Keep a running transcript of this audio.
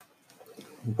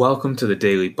Welcome to the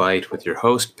Daily Bite with your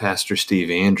host, Pastor Steve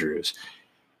Andrews.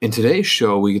 In today's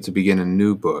show, we get to begin a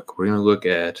new book. We're going to look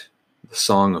at the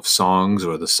Song of Songs,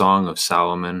 or the Song of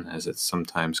Solomon, as it's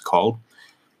sometimes called.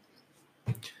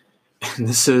 And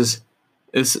this is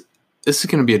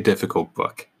going to be a difficult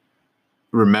book.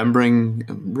 Remembering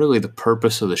really the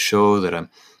purpose of the show, that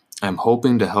I'm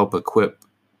hoping to help equip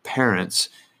parents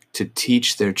to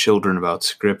teach their children about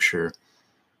Scripture.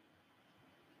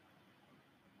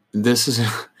 This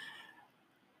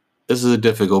is a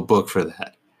difficult book for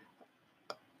that.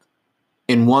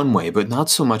 In one way, but not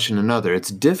so much in another.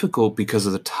 It's difficult because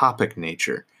of the topic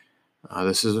nature.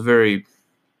 This is a very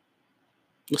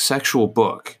sexual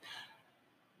book.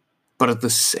 But at the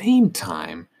same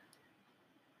time,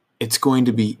 it's going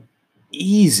to be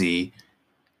easy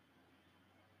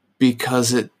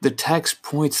because the text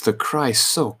points to Christ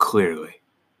so clearly.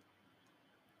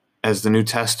 As the New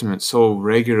Testament so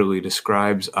regularly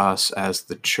describes us as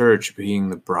the church being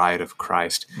the bride of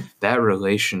Christ, that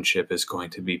relationship is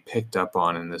going to be picked up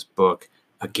on in this book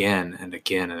again and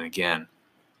again and again.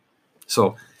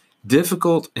 So,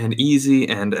 difficult and easy,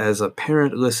 and as a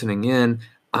parent listening in,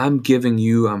 I'm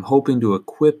hoping to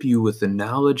equip you with the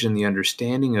knowledge and the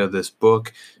understanding of this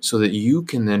book so that you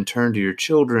can then turn to your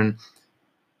children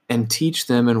and teach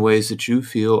them in ways that you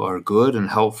feel are good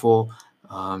and helpful.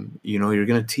 You're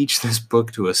going to teach this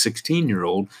book to a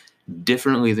 16-year-old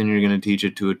differently than you're going to teach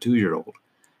it to a 2-year-old.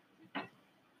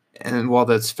 And while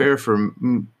that's fair for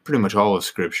pretty much all of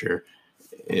Scripture,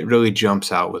 it really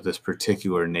jumps out with this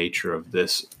particular nature of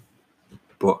this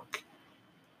book.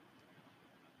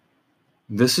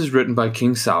 This is written by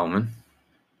King Solomon.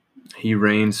 He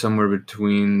reigned somewhere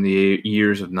between the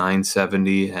years of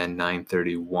 970 and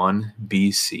 931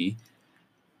 BC.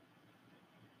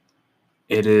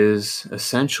 It is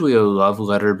essentially a love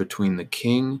letter between the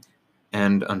king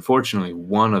and, unfortunately,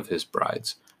 one of his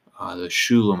brides, the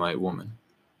Shulamite woman.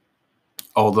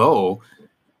 Although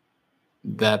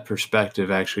that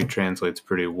perspective actually translates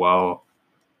pretty well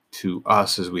to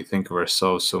us as we think of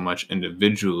ourselves so much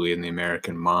individually in the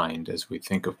American mind, as we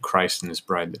think of Christ and his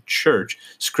bride, the church.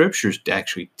 Scriptures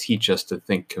actually teach us to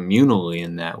think communally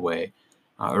in that way.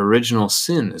 Original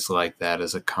sin is like that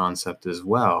as a concept as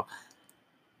well.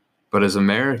 But as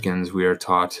Americans, we are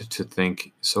taught to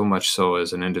think so much so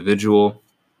as an individual,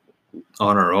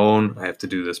 on our own. I have to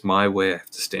do this my way. I have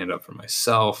to stand up for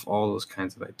myself, all those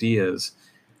kinds of ideas.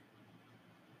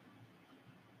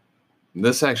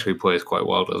 This actually plays quite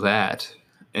well to that,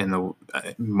 and the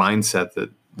mindset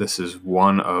that this is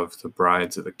one of the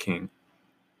brides of the king.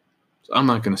 So I'm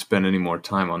not going to spend any more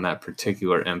time on that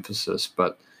particular emphasis,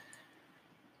 but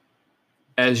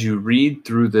as you read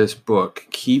through this book,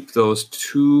 keep those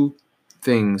two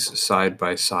things side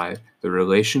by side: the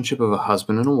relationship of a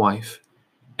husband and a wife,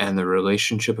 and the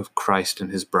relationship of Christ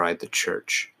and his bride, the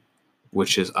church,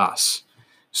 which is us.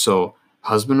 So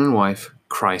husband and wife,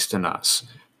 Christ and us.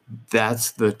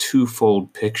 That's the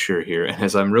twofold picture here. And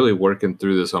as I'm really working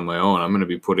through this on my own, I'm going to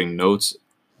be putting notes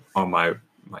on my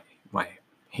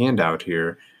handout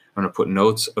here. I'm going to put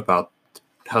notes about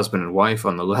husband and wife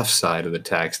on the left side of the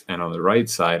text, and on the right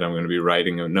side, I'm going to be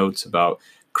writing notes about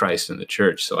Christ and the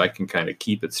church, so I can kind of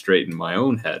keep it straight in my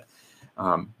own head.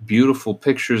 Beautiful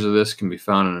pictures of this can be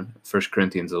found in 1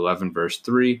 Corinthians 11, verse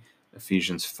 3,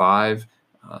 Ephesians 5,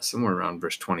 somewhere around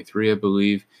verse 23, I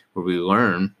believe, where we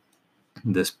learn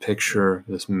this picture,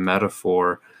 this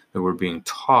metaphor that we're being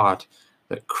taught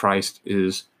that Christ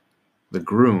is the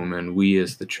groom and we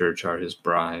as the church are his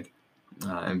bride,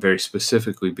 and very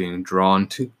specifically being drawn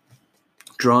to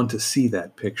see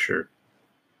that picture.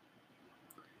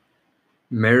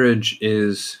 Marriage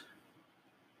is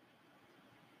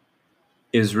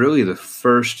really the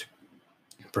first,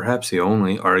 perhaps the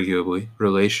only, arguably,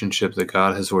 relationship that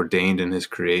God has ordained in his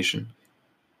creation.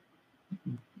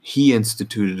 He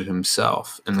instituted it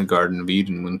himself in the Garden of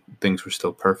Eden when things were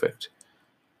still perfect.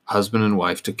 Husband and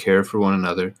wife to care for one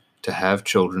another, to have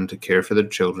children, to care for their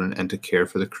children, and to care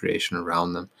for the creation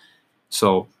around them.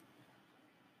 So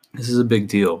this is a big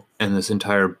deal, and this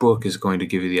entire book is going to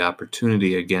give you the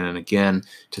opportunity again and again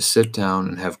to sit down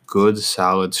and have good,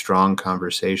 solid, strong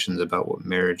conversations about what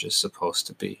marriage is supposed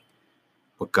to be,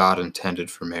 what God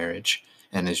intended for marriage.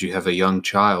 And as you have a young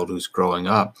child who's growing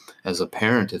up, as a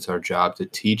parent, it's our job to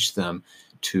teach them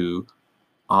to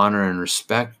honor and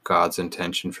respect God's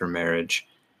intention for marriage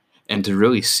and to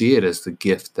really see it as the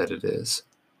gift that it is.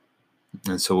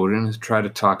 And so we're going to try to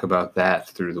talk about that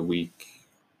through the week,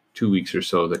 2 weeks or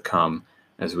so that come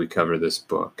as we cover this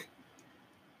book.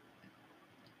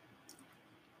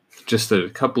 Just a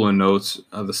couple of notes.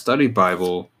 The study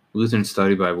Bible, Lutheran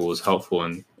Study Bible, was helpful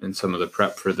in some of the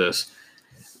prep for this.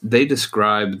 they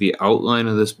describe the outline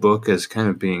of this book as kind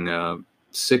of being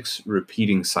 6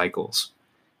 repeating cycles.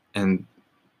 And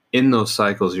in those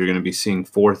cycles, you're going to be seeing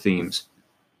 4 themes.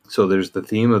 So there's the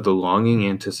theme of the longing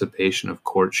anticipation of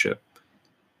courtship.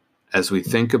 As we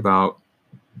think about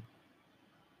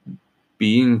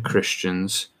being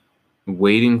Christians,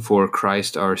 waiting for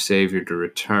Christ our Savior to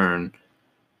return,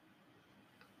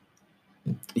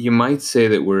 you might say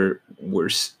that we're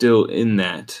still in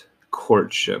that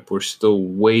courtship. We're still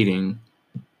waiting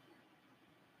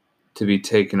to be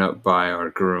taken up by our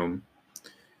groom.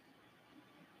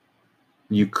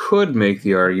 You could make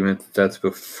the argument that that's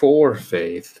before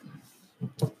faith.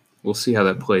 We'll see how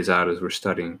that plays out as we're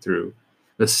studying through.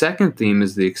 The second theme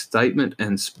is the excitement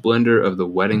and splendor of the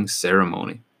wedding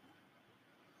ceremony.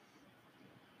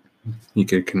 You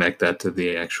could connect that to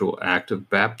the actual act of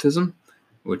baptism,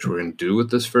 which we're going to do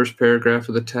with this first paragraph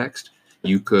of the text.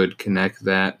 You could connect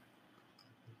that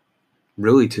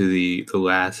really to the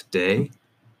last day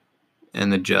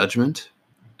and the judgment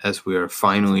as we are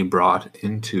finally brought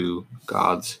into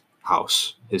God's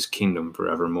house, his kingdom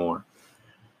forevermore.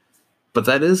 But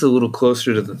that is a little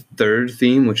closer to the third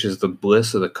theme, which is the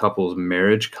bliss of the couple's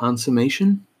marriage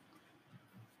consummation.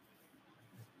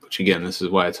 Which, again, this is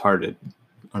why it's hard to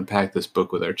unpack this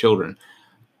book with our children.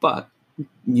 But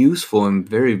useful and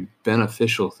very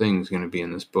beneficial things going to be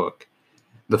in this book.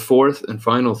 The fourth and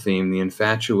final theme, the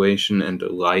infatuation and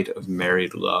delight of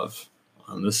married love.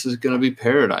 This is going to be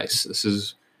paradise. This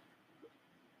is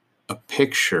a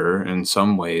picture, in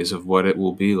some ways, of what it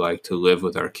will be like to live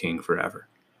with our King forever.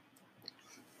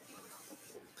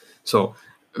 So,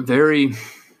 very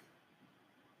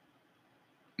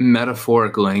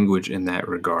metaphoric language in that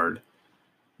regard.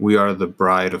 We are the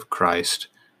bride of Christ,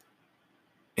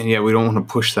 and yet we don't want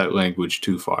to push that language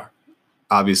too far.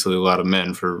 Obviously, a lot of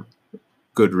men, for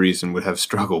good reason, would have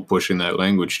struggled pushing that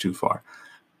language too far.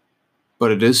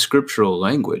 But it is scriptural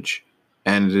language,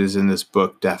 and it is in this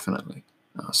book, definitely.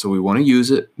 So we want to use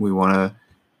it. We want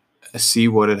to see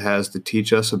what it has to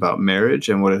teach us about marriage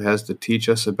and what it has to teach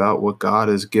us about what God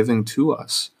is giving to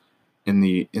us in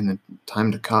the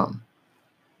time to come.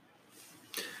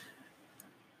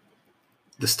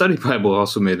 The Study Bible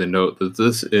also made the note that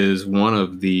this is one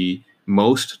of the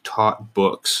most taught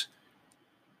books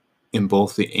in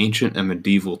both the ancient and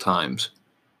medieval times.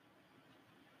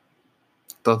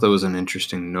 Thought that was an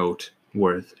interesting note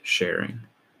worth sharing.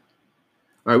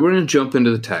 All right, we're going to jump into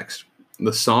the text.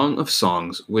 The Song of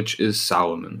Songs, which is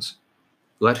Solomon's.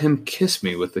 Let him kiss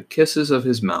me with the kisses of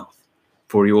his mouth.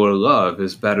 For your love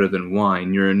is better than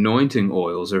wine. Your anointing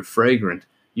oils are fragrant.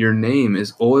 Your name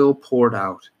is oil poured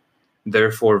out.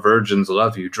 Therefore virgins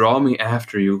love you. Draw me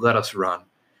after you. Let us run.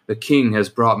 The king has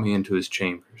brought me into his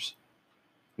chambers.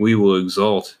 We will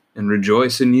exult and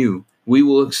rejoice in you. We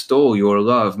will extol your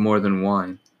love more than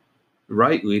wine.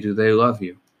 Rightly do they love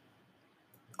you.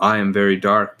 I am very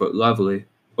dark but lovely,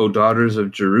 O daughters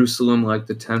of Jerusalem, like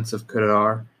the tents of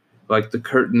Kedar, like the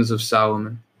curtains of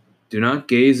Solomon. Do not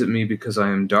gaze at me because I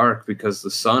am dark, because the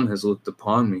sun has looked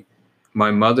upon me. My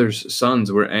mother's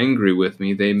sons were angry with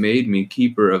me. They made me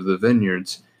keeper of the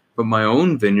vineyards, but my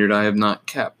own vineyard I have not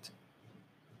kept.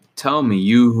 Tell me,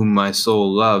 you whom my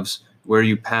soul loves, where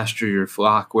you pasture your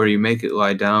flock, where you make it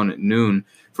lie down at noon.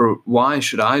 For why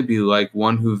should I be like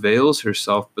one who veils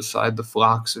herself beside the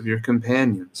flocks of your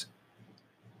companions?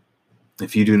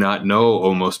 If you do not know,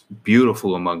 O most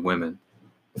beautiful among women,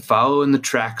 follow in the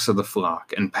tracks of the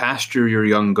flock, and pasture your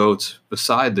young goats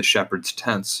beside the shepherd's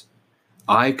tents.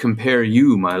 I compare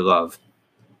you, my love,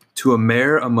 to a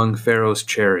mare among Pharaoh's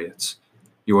chariots.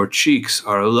 Your cheeks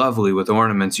are lovely with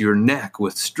ornaments, your neck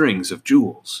with strings of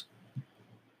jewels.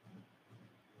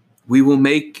 We will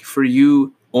make for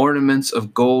you ornaments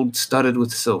of gold studded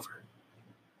with silver.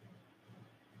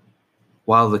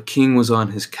 While the king was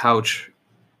on his couch,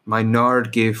 my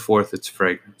nard gave forth its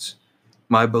fragrance.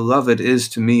 My beloved is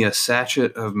to me a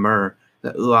sachet of myrrh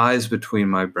that lies between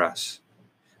my breasts.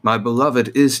 My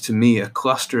beloved is to me a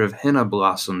cluster of henna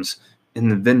blossoms in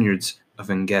the vineyards of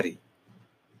En-gedi.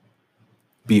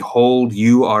 Behold,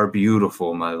 you are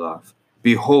beautiful, my love.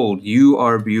 Behold, you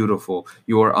are beautiful.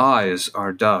 Your eyes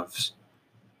are doves.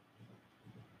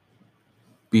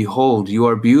 Behold, you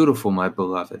are beautiful, my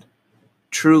beloved.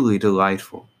 Truly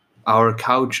delightful. Our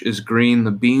couch is green.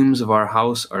 The beams of our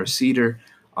house are cedar.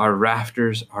 Our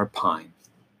rafters are pine.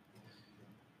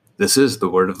 This is the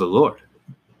word of the Lord.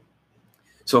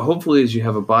 So hopefully as you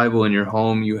have a Bible in your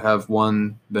home, you have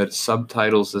one that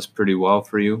subtitles this pretty well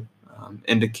for you,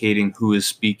 indicating who is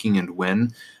speaking and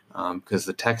when, because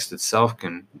the text itself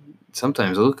can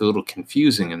sometimes look a little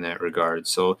confusing in that regard.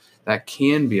 So that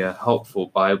can be a helpful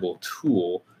Bible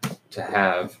tool to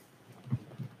have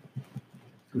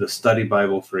The study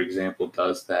Bible, for example,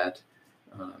 does that,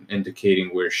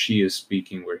 indicating where she is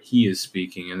speaking, where he is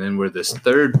speaking, and then where this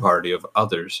third party of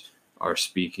others are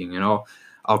speaking. And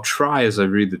I'll try, as I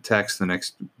read the text the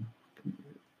next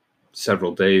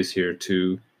several days here,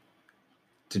 to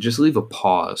just leave a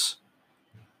pause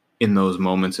in those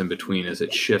moments in between as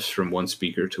it shifts from one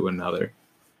speaker to another.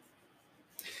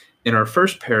 In our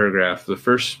first paragraph, the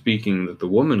first speaking that the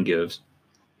woman gives,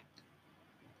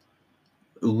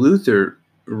 Luther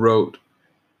wrote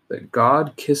that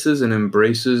God kisses and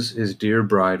embraces his dear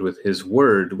bride with his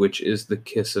word, which is the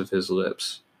kiss of his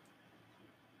lips.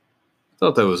 I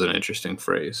thought that was an interesting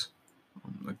phrase.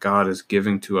 That God is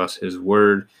giving to us his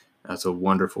word. That's a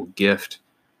wonderful gift.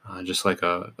 Just like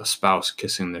a spouse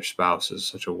kissing their spouse is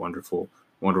such a wonderful,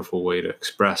 wonderful way to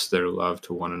express their love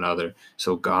to one another.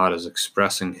 So God is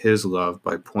expressing his love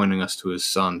by pointing us to his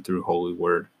Son through Holy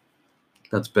Word.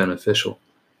 That's beneficial.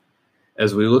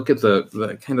 As we look at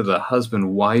the kind of the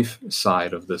husband-wife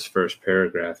side of this first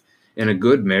paragraph, in a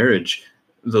good marriage,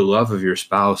 the love of your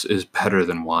spouse is better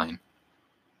than wine.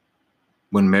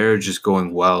 When marriage is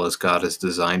going well as God has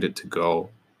designed it to go,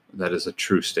 that is a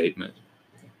true statement.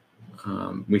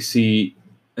 We see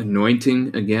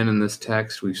anointing again in this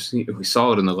text. We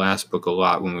saw it in the last book a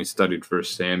lot when we studied 1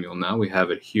 Samuel. Now we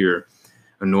have it here.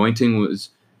 Anointing was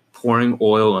pouring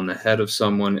oil on the head of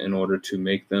someone in order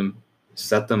to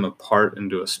set them apart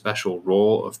into a special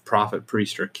role of prophet,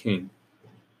 priest, or king.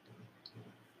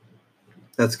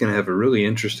 That's going to have a really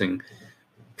interesting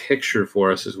picture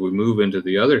for us as we move into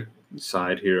the other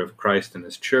side here of Christ and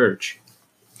his church.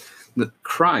 That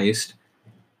Christ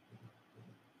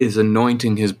is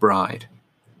anointing his bride.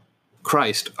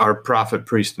 Christ, our prophet,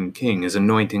 priest, and king, is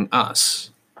anointing us.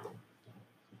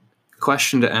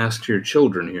 Question to ask to your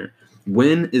children here.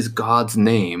 When is God's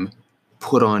name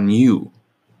put on you?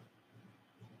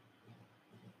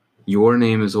 Your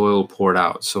name is oil poured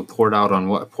out. So poured out on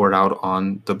what? Poured out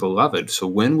on the beloved. So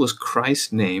when was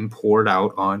Christ's name poured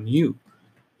out on you?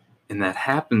 And that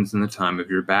happens in the time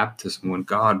of your baptism, when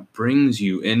God brings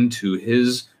you into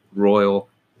his royal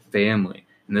family.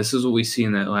 And this is what we see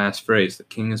in that last phrase, the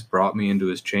king has brought me into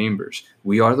his chambers.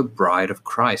 We are the bride of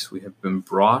Christ. We have been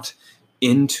brought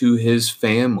into his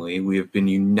family. We have been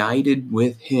united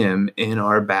with him in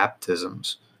our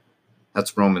baptisms.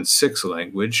 That's Romans 6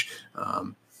 language,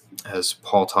 as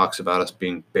Paul talks about us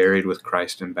being buried with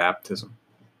Christ in baptism.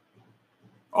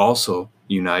 Also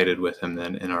united with him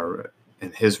then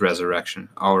in his resurrection,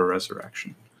 our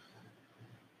resurrection.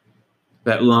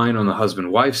 That line on the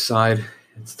husband-wife side,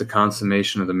 it's the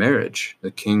consummation of the marriage.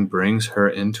 The king brings her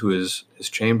into his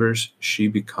chambers. She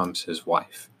becomes his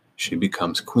wife. She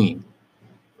becomes queen.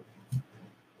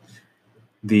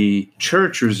 The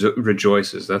church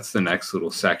rejoices. That's the next little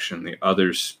section. The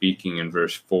others speaking in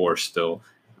verse 4 still.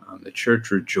 The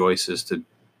church rejoices to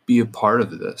be a part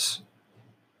of this,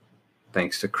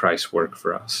 thanks to Christ's work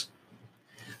for us.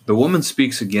 The woman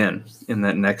speaks again in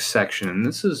that next section, and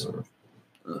this is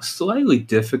a slightly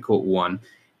difficult one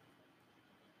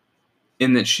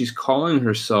in that she's calling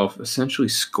herself essentially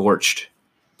scorched.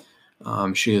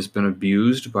 She has been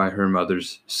abused by her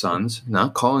mother's sons,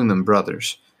 not calling them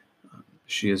brothers.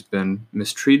 She has been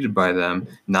mistreated by them,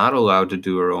 not allowed to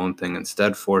do her own thing,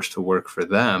 instead forced to work for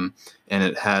them, and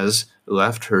it has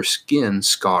left her skin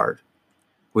scarred.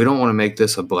 We don't want to make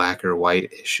this a black or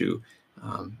white issue.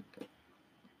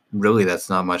 Really, that's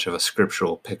not much of a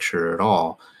scriptural picture at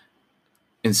all.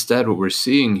 Instead, what we're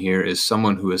seeing here is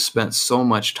someone who has spent so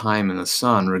much time in the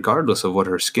sun, regardless of what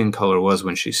her skin color was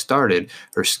when she started,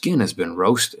 her skin has been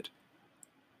roasted.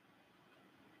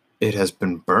 It has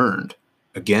been burned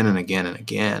again and again and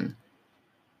again.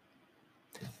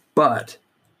 But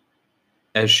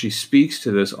as she speaks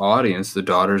to this audience, the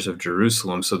daughters of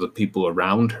Jerusalem, so the people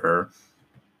around her,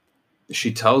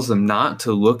 she tells them not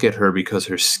to look at her because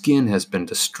her skin has been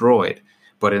destroyed,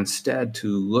 but instead to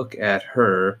look at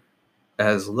her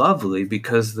as lovely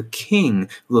because the king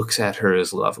looks at her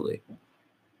as lovely.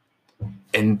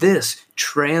 And this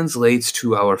translates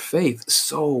to our faith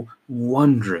so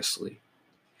wondrously.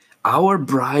 Our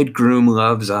bridegroom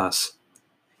loves us,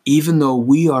 even though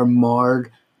we are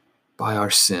marred by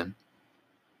our sin,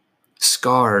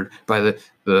 scarred by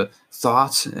the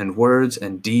thoughts and words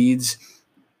and deeds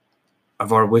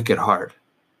of our wicked heart.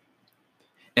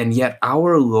 And yet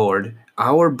our Lord,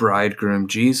 our bridegroom,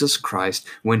 Jesus Christ,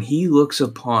 when he looks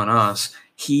upon us,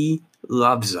 he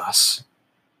loves us.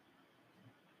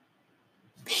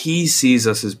 He sees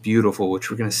us as beautiful, which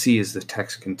we're going to see as the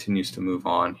text continues to move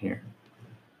on here.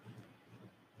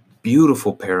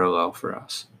 Beautiful parallel for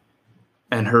us.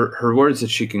 And her words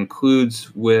that she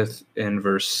concludes with in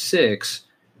verse 6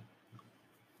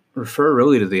 refer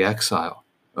really to the exile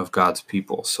of God's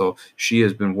people. So she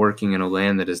has been working in a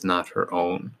land that is not her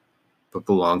own, but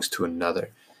belongs to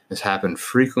another. This happened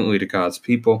frequently to God's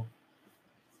people.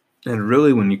 And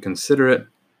really, when you consider it,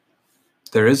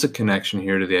 there is a connection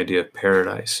here to the idea of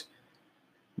paradise.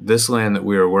 This land that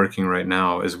we are working right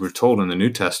now, as we're told in the New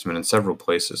Testament in several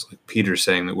places, like Peter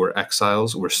saying that we're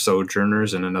exiles, we're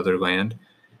sojourners in another land.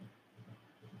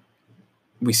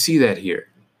 We see that here.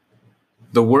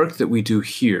 The work that we do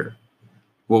here,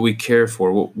 what we care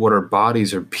for, what our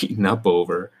bodies are beaten up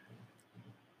over,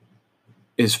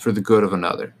 is for the good of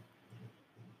another.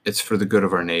 It's for the good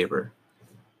of our neighbor.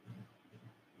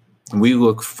 We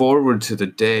look forward to the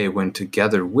day when,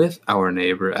 together with our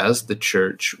neighbor as the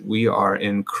church, we are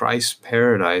in Christ's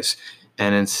paradise,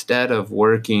 and instead of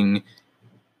working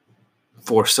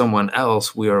for someone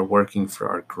else, we are working for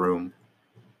our groom,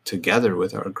 together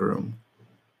with our groom.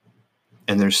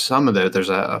 And there's some of that, there's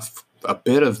a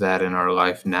bit of that in our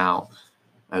life now,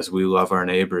 as we love our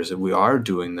neighbors, that we are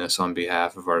doing this on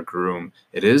behalf of our groom.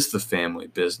 It is the family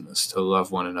business to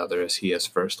love one another as he has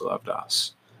first loved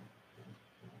us.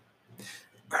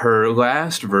 Her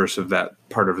last verse of that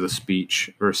part of the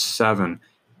speech, verse 7,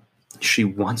 she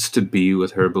wants to be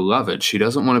with her beloved. She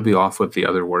doesn't want to be off with the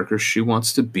other workers. She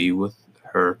wants to be with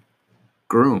her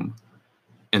groom.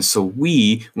 And so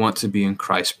we want to be in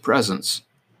Christ's presence.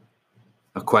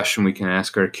 A question we can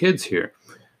ask our kids here: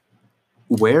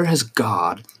 where has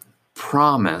God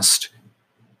promised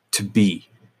to be?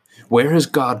 Where has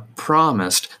God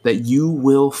promised that you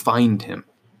will find him?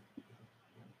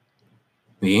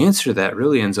 The answer to that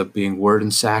really ends up being word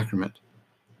and sacrament.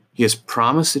 He has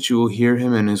promised that you will hear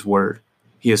him in his word.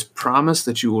 He has promised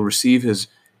that you will receive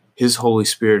his Holy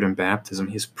Spirit in baptism.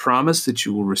 He has promised that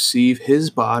you will receive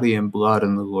his body and blood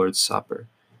in the Lord's Supper.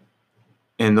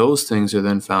 And those things are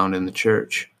then found in the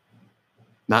church.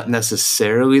 Not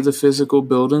necessarily the physical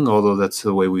building, although that's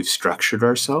the way we've structured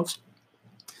ourselves.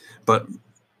 But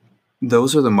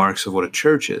those are the marks of what a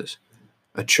church is.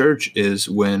 A church is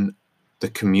when the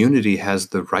community has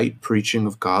the right preaching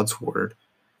of God's word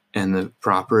and the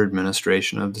proper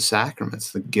administration of the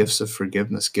sacraments, the gifts of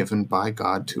forgiveness given by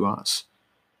God to us.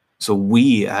 So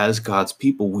we, as God's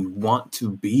people, we want to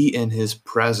be in his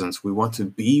presence. We want to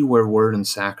be where word and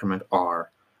sacrament are,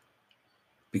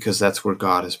 because that's where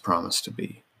God has promised to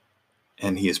be,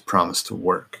 and he has promised to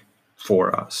work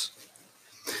for us.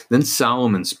 Then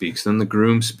Solomon speaks, then the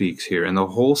groom speaks here, and the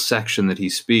whole section that he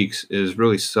speaks is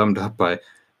really summed up by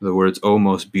the words, "O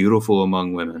most beautiful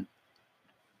among women."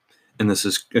 And this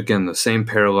is, again, the same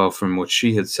parallel from what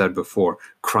she had said before.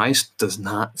 Christ does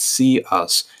not see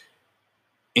us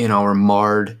in our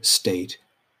marred state,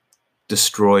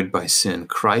 destroyed by sin.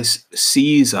 Christ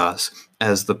sees us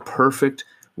as the perfect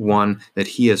one that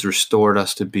he has restored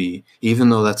us to be, even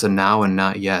though that's a now and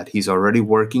not yet. He's already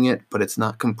working it, but it's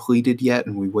not completed yet,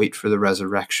 and we wait for the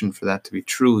resurrection for that to be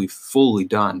truly, fully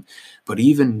done. But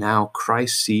even now,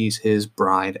 Christ sees his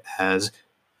bride as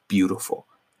beautiful,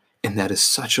 and that is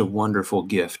such a wonderful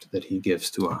gift that he gives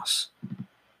to us.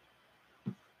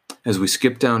 As we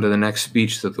skip down to the next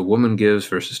speech that the woman gives,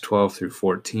 verses 12 through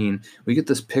 14, we get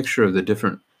this picture of the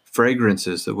different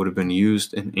fragrances that would have been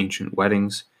used in ancient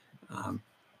weddings.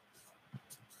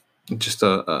 Just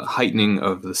a heightening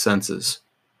of the senses.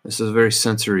 This is a very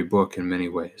sensory book in many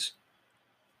ways.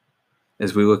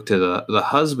 As we look to the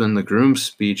husband, the groom's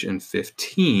speech in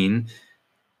 15,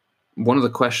 one of the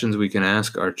questions we can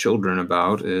ask our children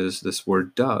about is this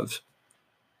word dove.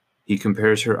 He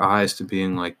compares her eyes to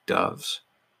being like doves.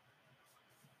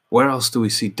 Where else do we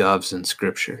see doves in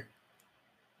Scripture?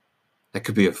 That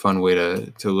could be a fun way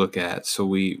to look at. So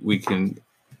we can,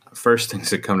 first things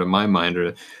that come to my mind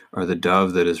are the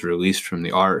dove that is released from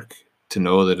the ark, to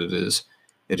know that it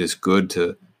is good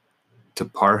to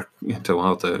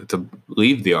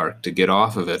leave the ark, to get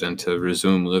off of it, and to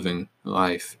resume living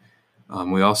life.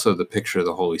 We also have the picture of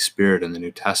the Holy Spirit in the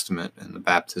New Testament and the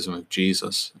baptism of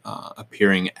Jesus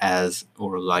appearing as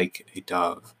or like a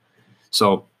dove.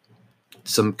 So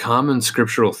some common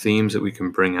scriptural themes that we can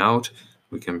bring out,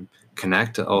 we can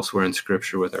connect to elsewhere in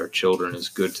Scripture with our children is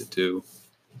good to do.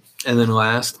 And then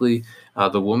lastly,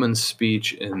 the woman's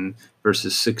speech in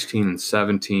verses 16 and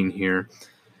 17 here.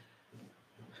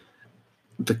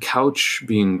 The couch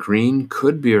being green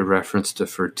could be a reference to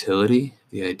fertility,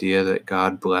 the idea that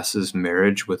God blesses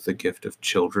marriage with the gift of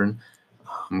children.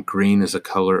 Green is a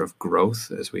color of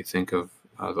growth as we think of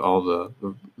all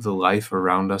the life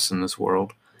around us in this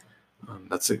world.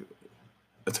 That's a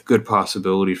good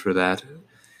possibility for that.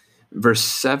 Verse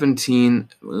 17,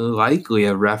 likely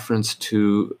a reference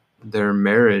to their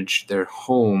marriage, their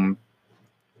home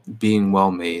being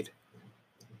well made.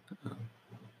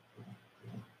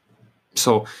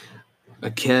 So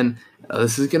again,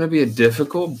 this is going to be a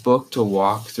difficult book to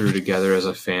walk through together as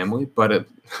a family, but it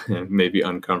may be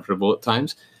uncomfortable at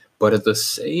times. But at the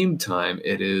same time,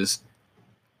 it is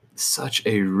such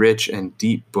a rich and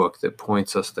deep book that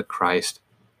points us to Christ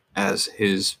as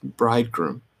his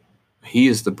bridegroom. He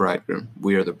is the bridegroom.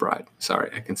 We are the bride. Sorry,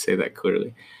 I can say that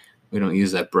clearly. We don't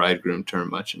use that bridegroom term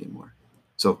much anymore.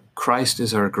 So Christ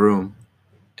is our groom,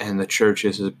 and the church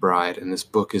is his bride. And this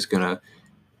book is going to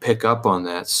pick up on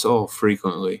that so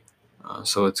frequently.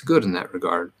 So it's good in that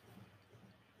regard.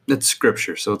 It's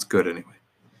scripture, so it's good anyway.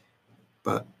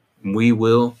 But we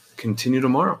will continue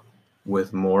tomorrow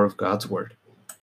with more of God's word.